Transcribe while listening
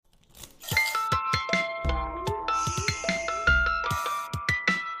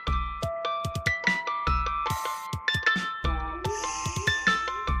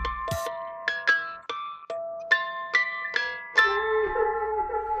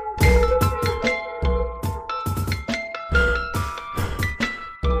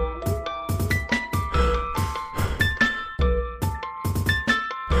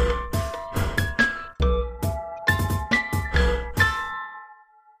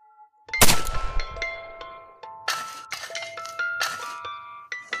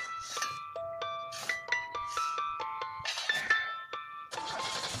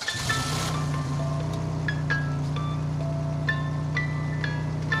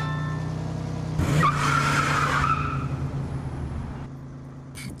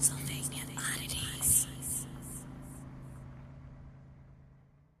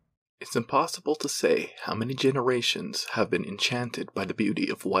It's impossible to say how many generations have been enchanted by the beauty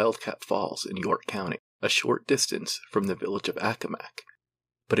of Wildcat Falls in York County, a short distance from the village of Accomack.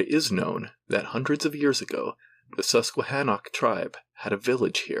 But it is known that hundreds of years ago, the Susquehannock tribe had a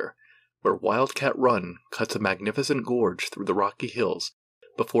village here, where Wildcat Run cuts a magnificent gorge through the rocky hills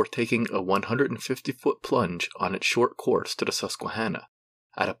before taking a 150-foot plunge on its short course to the Susquehanna,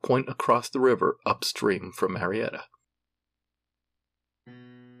 at a point across the river upstream from Marietta.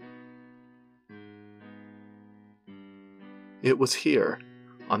 It was here,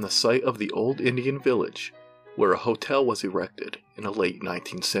 on the site of the old Indian village, where a hotel was erected in the late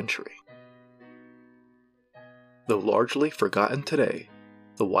 19th century. Though largely forgotten today,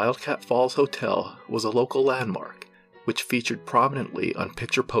 the Wildcat Falls Hotel was a local landmark which featured prominently on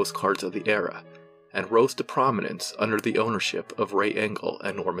picture postcards of the era, and rose to prominence under the ownership of Ray Engel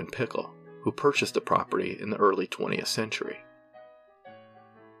and Norman Pickle, who purchased the property in the early 20th century.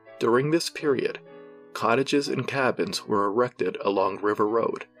 During this period, cottages and cabins were erected along River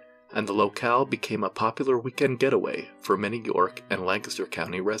Road, and the locale became a popular weekend getaway for many York and Lancaster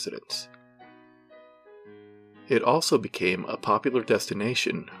County residents. It also became a popular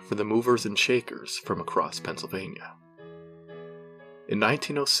destination for the movers and shakers from across Pennsylvania. In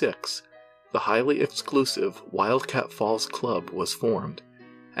 1906, the highly exclusive Wildcat Falls Club was formed,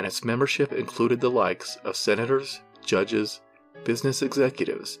 and its membership included the likes of senators, judges, business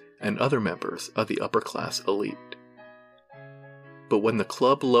executives, and other members of the upper-class elite. But when the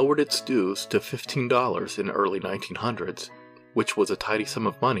club lowered its dues to $15 in the early 1900s, which was a tidy sum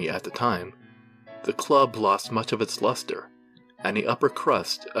of money at the time, the club lost much of its luster, and the upper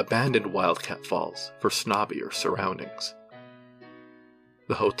crust abandoned Wildcat Falls for snobbier surroundings.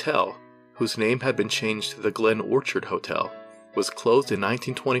 The hotel, whose name had been changed to the Glen Orchard Hotel, was closed in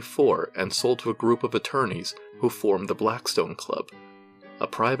 1924 and sold to a group of attorneys who formed the Blackstone Club, a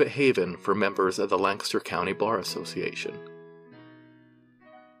private haven for members of the Lancaster County Bar Association.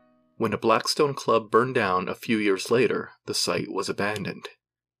 When the Blackstone Club burned down a few years later, the site was abandoned.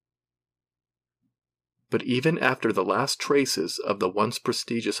 But even after the last traces of the once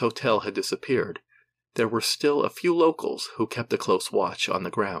prestigious hotel had disappeared, there were still a few locals who kept a close watch on the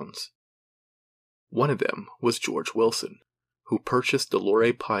grounds. One of them was George Wilson, who purchased the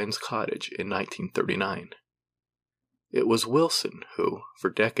Luray Pines Cottage in 1939. It was Wilson who, for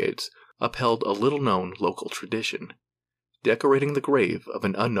decades, upheld a little-known local tradition, decorating the grave of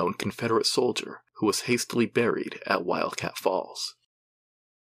an unknown Confederate soldier who was hastily buried at Wildcat Falls.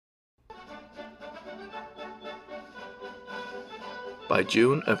 By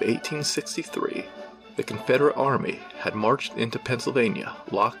June of 1863, the Confederate Army had marched into Pennsylvania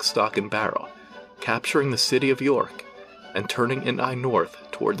lock, stock, and barrel, capturing the city of York and turning an eye north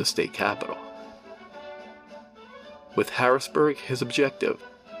toward the state capital. With Harrisburg his objective,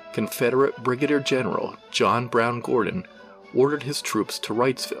 Confederate Brigadier General John Brown Gordon ordered his troops to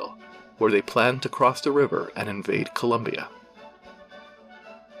Wrightsville, where they planned to cross the river and invade Columbia.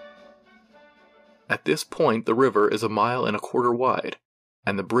 At this point, the river is 1.25 miles wide,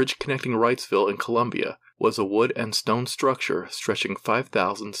 and the bridge connecting Wrightsville and Columbia was a wood and stone structure stretching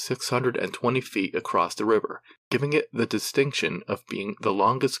 5,620 feet across the river, giving it the distinction of being the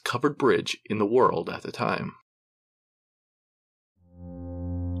longest covered bridge in the world at the time.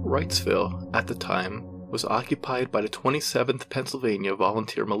 Wrightsville, at the time, was occupied by the 27th Pennsylvania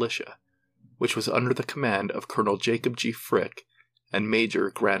Volunteer Militia, which was under the command of Colonel Jacob G. Frick and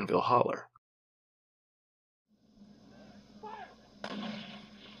Major Granville Holler.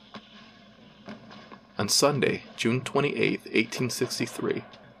 On Sunday, June 28, 1863,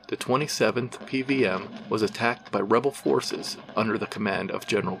 the 27th PVM was attacked by rebel forces under the command of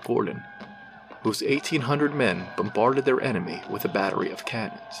General Gordon, whose 1,800 men bombarded their enemy with a battery of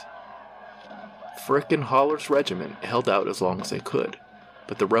cannons. Frick and Holler's regiment held out as long as they could,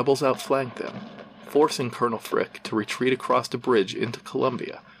 but the rebels outflanked them, forcing Colonel Frick to retreat across the bridge into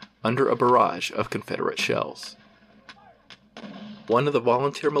Columbia under a barrage of Confederate shells. One of the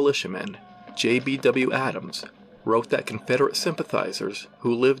volunteer militiamen, J.B.W. Adams, wrote that Confederate sympathizers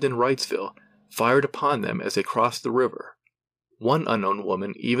who lived in Wrightsville fired upon them as they crossed the river. One unknown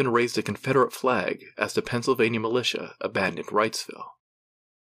woman even raised a Confederate flag as the Pennsylvania militia abandoned Wrightsville.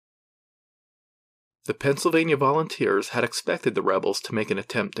 The Pennsylvania Volunteers had expected the rebels to make an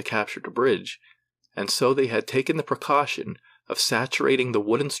attempt to capture the bridge, and so they had taken the precaution of saturating the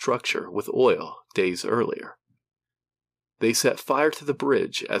wooden structure with oil days earlier. They set fire to the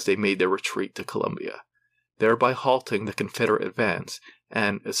bridge as they made their retreat to Columbia, thereby halting the Confederate advance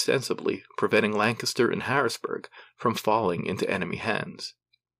and, ostensibly, preventing Lancaster and Harrisburg from falling into enemy hands.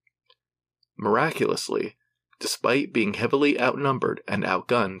 Miraculously, despite being heavily outnumbered and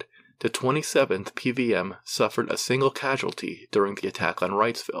outgunned, the 27th PVM suffered a single casualty during the attack on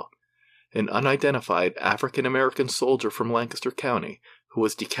Wrightsville, an unidentified African-American soldier from Lancaster County who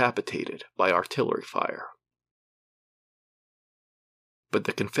was decapitated by artillery fire. But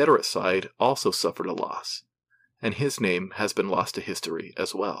the Confederate side also suffered a loss, and his name has been lost to history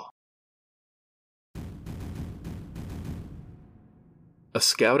as well. A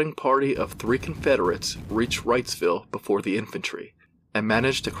scouting party of 3 Confederates reached Wrightsville before the infantry, and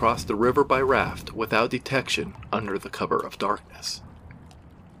managed to cross the river by raft without detection under the cover of darkness.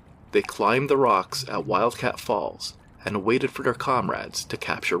 They climbed the rocks at Wildcat Falls and waited for their comrades to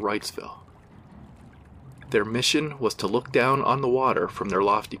capture Wrightsville. Their mission was to look down on the water from their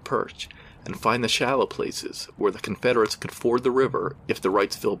lofty perch and find the shallow places where the Confederates could ford the river if the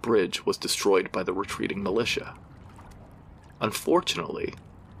Wrightsville Bridge was destroyed by the retreating militia. Unfortunately,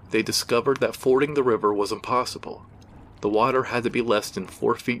 they discovered that fording the river was impossible. The water had to be less than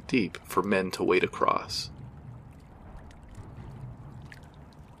 4 feet deep for men to wade across.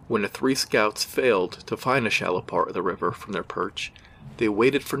 When the 3 scouts failed to find a shallow part of the river from their perch, they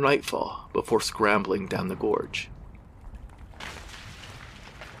waited for nightfall before scrambling down the gorge.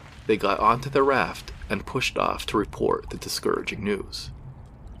 They got onto the raft and pushed off to report the discouraging news.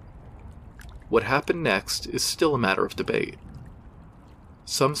 What happened next is still a matter of debate.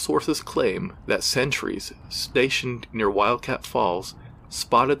 Some sources claim that sentries stationed near Wildcat Falls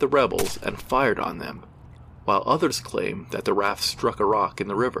spotted the rebels and fired on them, while others claim that the raft struck a rock in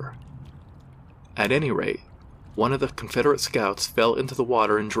the river. At any rate, one of the Confederate scouts fell into the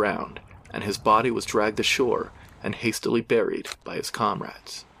water and drowned, and his body was dragged ashore and hastily buried by his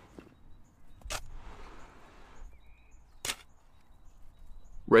comrades.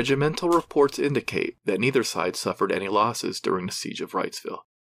 Regimental reports indicate that neither side suffered any losses during the siege of Wrightsville,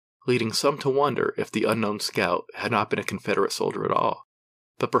 leading some to wonder if the unknown scout had not been a Confederate soldier at all,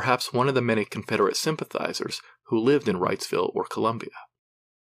 but perhaps one of the many Confederate sympathizers who lived in Wrightsville or Columbia.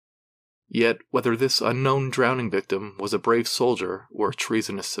 Yet, whether this unknown drowning victim was a brave soldier or a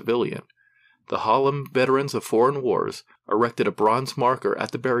treasonous civilian, the Harlem Veterans of Foreign Wars erected a bronze marker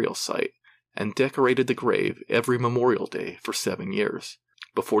at the burial site and decorated the grave every Memorial Day for 7 years,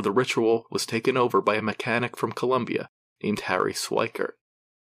 before the ritual was taken over by a mechanic from Columbia named Harry Swikert.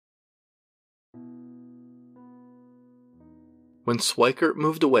 When Swikert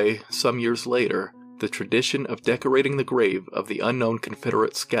moved away some years later, the tradition of decorating the grave of the unknown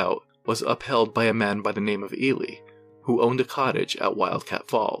Confederate scout was upheld by a man by the name of Ely, who owned a cottage at Wildcat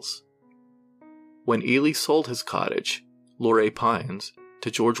Falls. When Ely sold his cottage, Luray Pines, to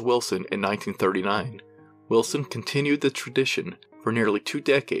George Wilson in 1939, Wilson continued the tradition for nearly 2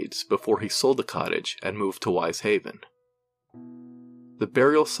 decades before he sold the cottage and moved to Wise Haven. The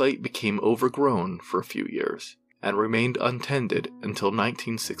burial site became overgrown for a few years and remained untended until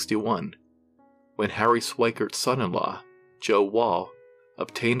 1961, when Harry Swikert's son-in-law, Joe Wall,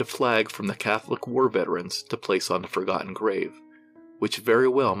 obtained a flag from the Catholic war veterans to place on the forgotten grave, which very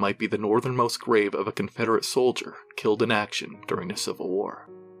well might be the northernmost grave of a Confederate soldier killed in action during the Civil War.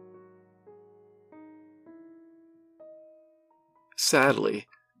 Sadly,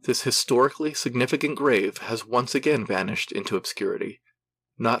 this historically significant grave has once again vanished into obscurity,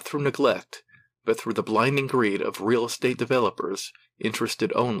 not through neglect, but through the blinding greed of real estate developers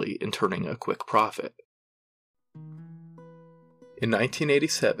interested only in turning a quick profit. In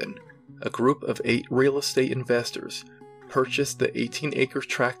 1987, a group of 8 real estate investors purchased the 18-acre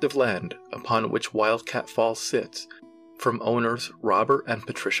tract of land upon which Wildcat Falls sits from owners Robert and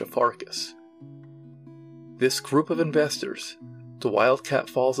Patricia Farkas. This group of investors, the Wildcat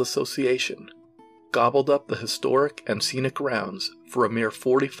Falls Association, gobbled up the historic and scenic grounds for a mere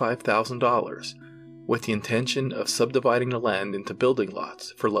 $45,000, with the intention of subdividing the land into building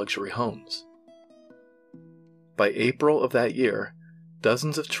lots for luxury homes. By April of that year,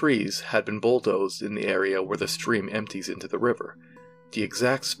 dozens of trees had been bulldozed in the area where the stream empties into the river, the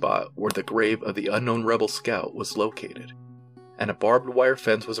exact spot where the grave of the unknown rebel scout was located, and a barbed wire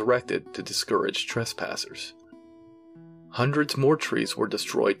fence was erected to discourage trespassers. Hundreds more trees were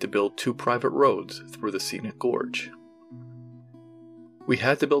destroyed to build 2 private roads through the scenic gorge. "We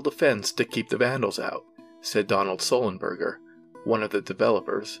had to build a fence to keep the vandals out," said Donald Sullenberger, one of the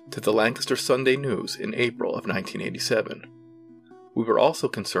developers, to the Lancaster Sunday News in April of 1987. "We were also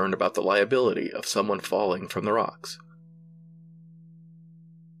concerned about the liability of someone falling from the rocks."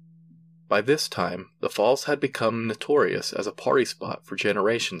 By this time, the falls had become notorious as a party spot for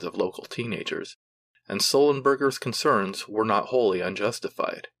generations of local teenagers, and Sullenberger's concerns were not wholly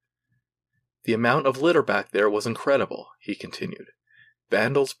unjustified. "The amount of litter back there was incredible," he continued.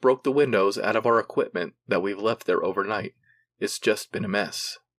 "Vandals broke the windows out of our equipment that we've left there overnight. It's just been a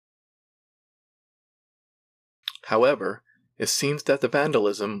mess." However, it seems that the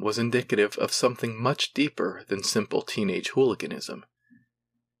vandalism was indicative of something much deeper than simple teenage hooliganism.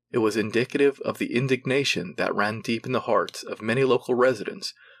 It was indicative of the indignation that ran deep in the hearts of many local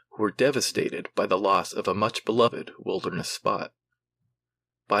residents who were devastated by the loss of a much-beloved wilderness spot.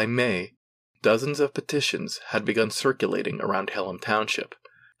 By May, dozens of petitions had begun circulating around Hellam Township,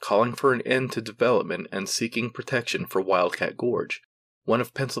 calling for an end to development and seeking protection for Wildcat Gorge, one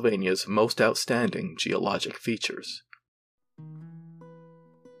of Pennsylvania's most outstanding geologic features.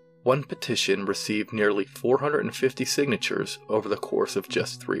 One petition received nearly 450 signatures over the course of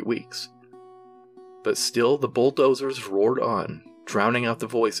just 3 weeks. But still the bulldozers roared on, drowning out the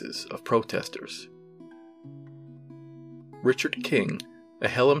voices of protesters. Richard King, a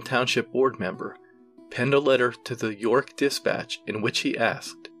Hellam Township board member, penned a letter to the York Dispatch in which he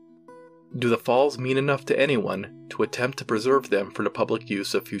asked, "Do the falls mean enough to anyone to attempt to preserve them for the public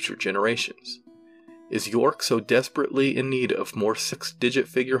use of future generations? Is York so desperately in need of more 6-digit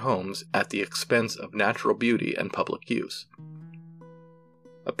figure homes at the expense of natural beauty and public use?"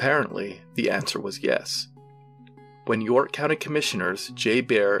 Apparently, the answer was yes. When York County Commissioners Jay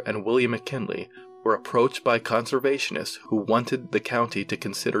Baer and William McKinley were approached by conservationists who wanted the county to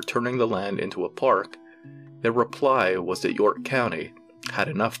consider turning the land into a park, their reply was that York County had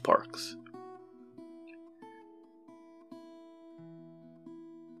enough parks.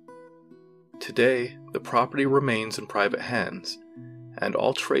 Today, the property remains in private hands, and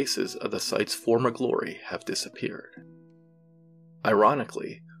all traces of the site's former glory have disappeared.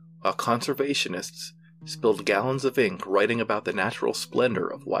 Ironically, while conservationists spilled gallons of ink writing about the natural splendor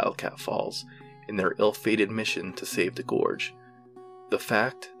of Wildcat Falls in their ill-fated mission to save the gorge, the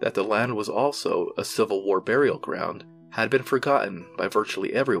fact that the land was also a Civil War burial ground had been forgotten by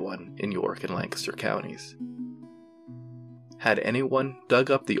virtually everyone in York and Lancaster counties. Had anyone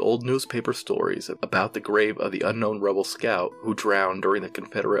dug up the old newspaper stories about the grave of the unknown rebel scout who drowned during the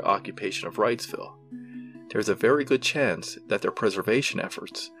Confederate occupation of Wrightsville, there's a very good chance that their preservation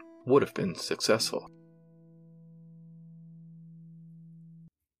efforts would have been successful.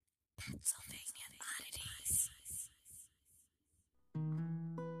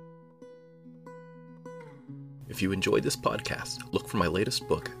 If you enjoyed this podcast, look for my latest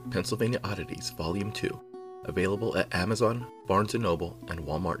book, Pennsylvania Oddities, Volume 2, available at Amazon, Barnes & Noble, and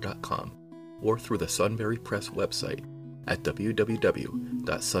Walmart.com, or through the Sunbury Press website at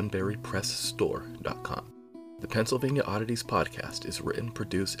www.sunburypressstore.com. The Pennsylvania Oddities podcast is written,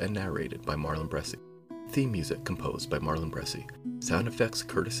 produced, and narrated by Marlon Bressi. Theme music composed by Marlon Bressi. Sound effects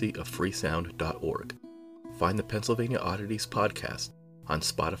courtesy of freesound.org. Find the Pennsylvania Oddities podcast on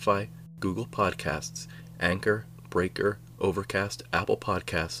Spotify, Google Podcasts, Anchor, Breaker, Overcast, Apple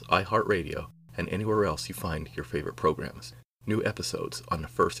Podcasts, iHeartRadio, and anywhere else you find your favorite programs. New episodes on the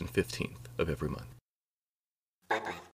 1st and 15th of every month.